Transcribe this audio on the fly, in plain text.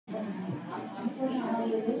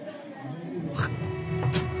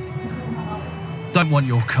Don't want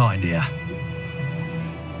your kind here.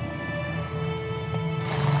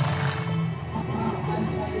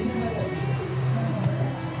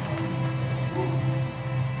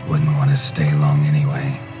 Wouldn't want to stay long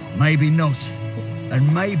anyway. Maybe not.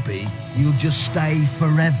 And maybe you'll just stay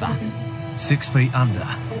forever. 6 feet under.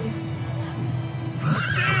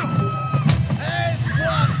 There's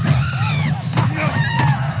one!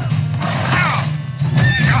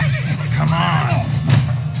 Come on!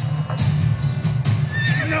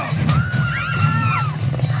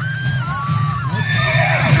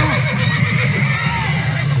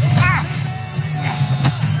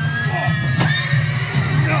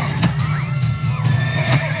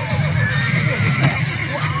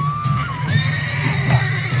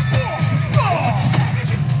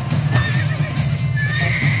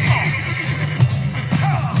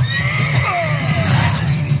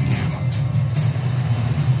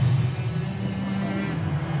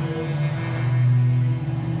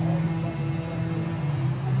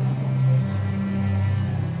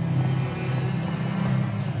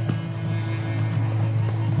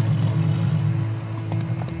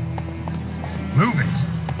 Move it!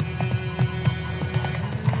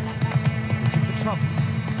 Looking for trouble.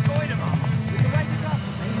 Void him up. We can raise a glass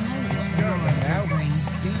of It's German now.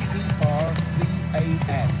 D-E-R-V-A-N.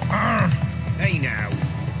 Hey now.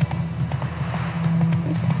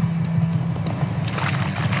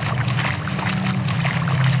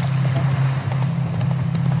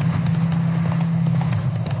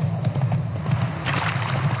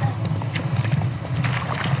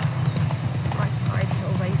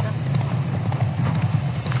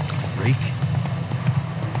 Freak.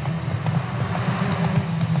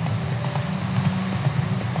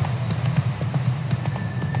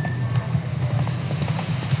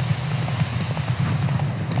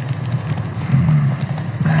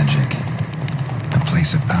 Magic. A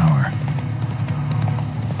place of power.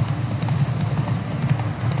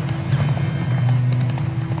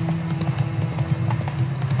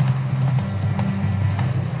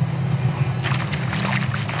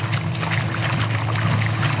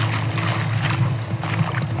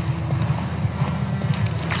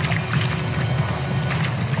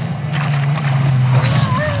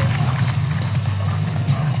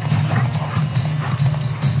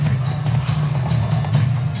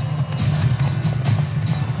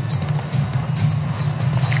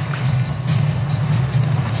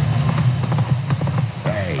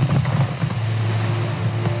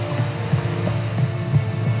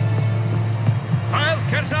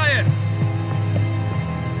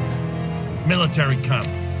 Military camp.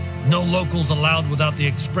 No locals allowed without the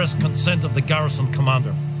express consent of the garrison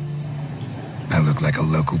commander. I look like a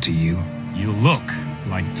local to you? You look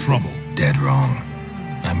like trouble. Dead wrong.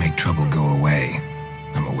 I make trouble go away.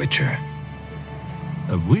 I'm a witcher.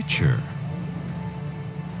 A witcher?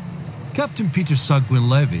 Captain Peter Sagwin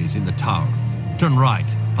Levy is in the tower. Turn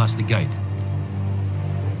right, past the gate.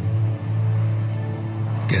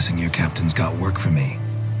 Guessing your captain's got work for me.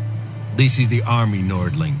 This is the army,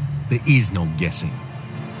 Nordling. There is no guessing.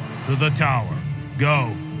 To the tower.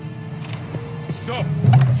 Go. Stop!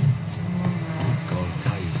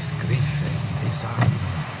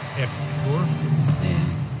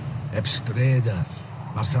 Ebstreda,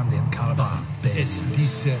 Marsandian Karba, Es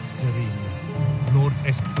diese Ferin. Nord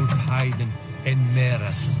est Ulf Heiden en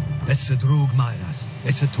Meras. Es a drug Myras,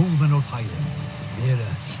 es a Tulvan of Heiden. Mira,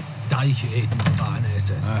 Deich Eden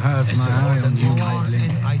Vanessa. I have my eye on you,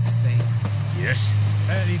 Kindling. Yes.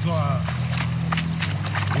 Edouard.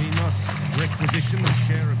 We must requisition a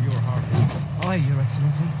share of your harvest. Aye, Your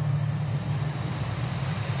Excellency.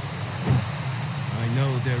 I know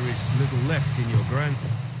there is little left in your grant.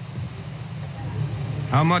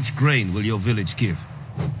 How much grain will your village give?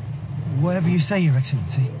 Whatever you say, Your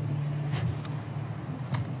Excellency.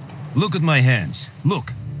 Look at my hands.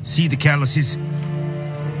 Look. See the calluses?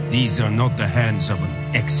 These are not the hands of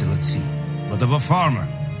an excellency, but of a farmer.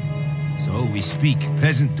 So we speak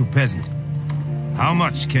peasant to peasant. How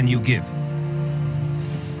much can you give?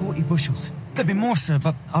 40 bushels. There'd be more, sir,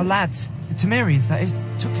 but our lads, the Temerians, that is,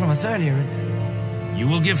 took from us earlier and... You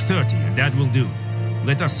will give 30, and that will do.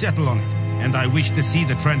 Let us settle on it, and I wish to see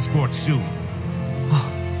the transport soon.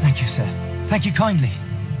 Oh, thank you, sir. Thank you kindly.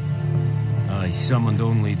 I summoned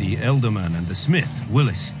only the Elderman and the smith,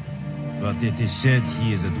 Willis. But it is said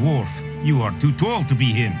he is a dwarf. You are too tall to be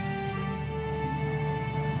him.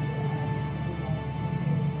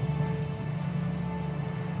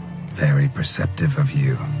 Very perceptive of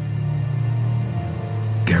you.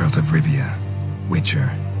 Geralt of Rivia, Witcher.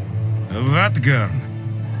 Vatgern.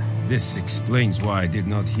 This explains why I did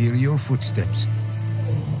not hear your footsteps.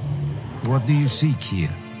 What do you seek here?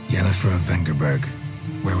 Yennefer of Vengerberg.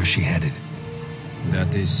 Where was she headed?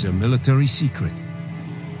 That is a military secret.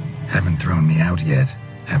 Haven't thrown me out yet.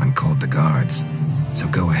 Haven't called the guards. So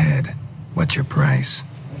go ahead. What's your price?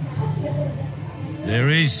 There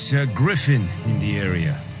is a griffin in the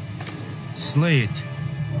area. Slay it.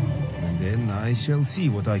 And then I shall see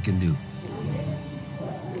what I can do.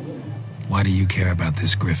 Why do you care about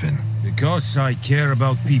this griffin? Because I care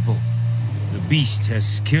about people. The beast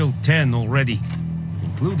has killed 10 already,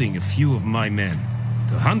 including a few of my men.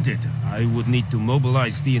 To hunt it, I would need to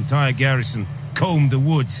mobilize the entire garrison, comb the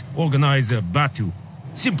woods, organize a battue.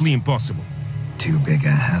 Simply impossible. Too big a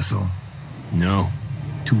hassle? No,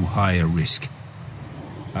 too high a risk.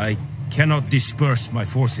 I cannot disperse my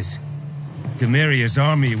forces. Temeria's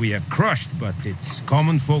army we have crushed, but its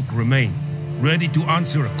common folk remain, ready to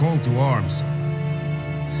answer a call to arms.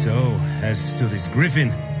 So, as to this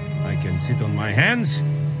griffin, I can sit on my hands,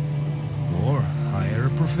 or hire a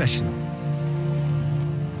professional.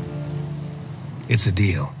 It's a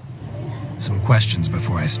deal. Some questions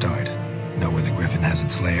before I start. Know where the griffin has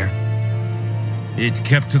its lair? It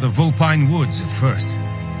kept to the Vulpine Woods at first.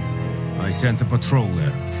 I sent a patrol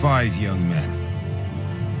there, 5 young men.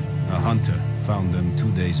 A hunter found them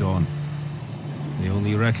 2 days on. They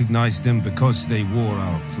only recognized them because they wore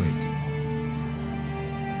our plate.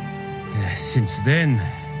 Since then,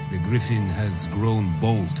 the griffin has grown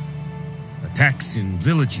bold. Attacks in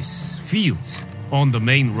villages, fields, on the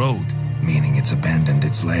main road. Meaning it's abandoned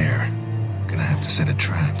its lair. Gonna have to set a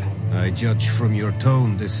trap. I judge from your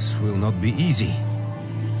tone this will not be easy.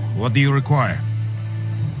 What do you require?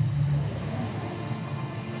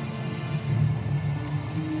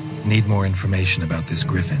 Need more information about this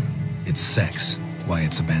griffin. Its sex, why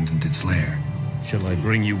it's abandoned its lair. Shall I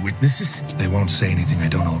bring you witnesses? They won't say anything I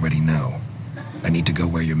don't already know. I need to go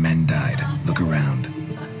where your men died. Look around.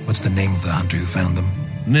 What's the name of the hunter who found them?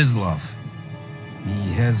 Mislav.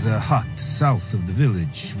 He has a hut south of the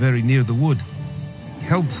village, very near the wood.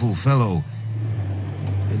 Helpful fellow.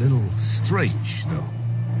 A little strange, though.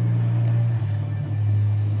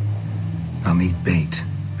 I'll need bait.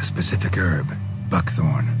 A specific herb.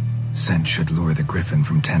 Buckthorn. Scent should lure the griffin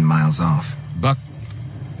from 10 miles off.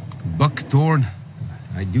 Buckthorn?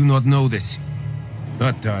 I do not know this.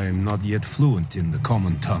 But I am not yet fluent in the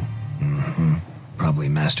common tongue. Probably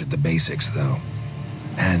mastered the basics, though.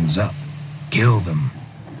 Hands up. Kill them.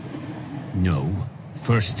 No.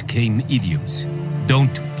 First came idioms.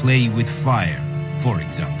 Don't play with fire, for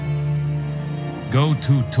example. Go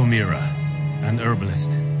to Tomira, an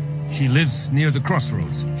herbalist. She lives near the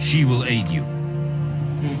crossroads. She will aid you.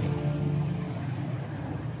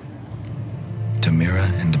 Tomira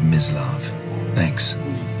and Mislav. Thanks.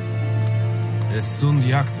 Es sunt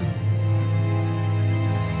jakten.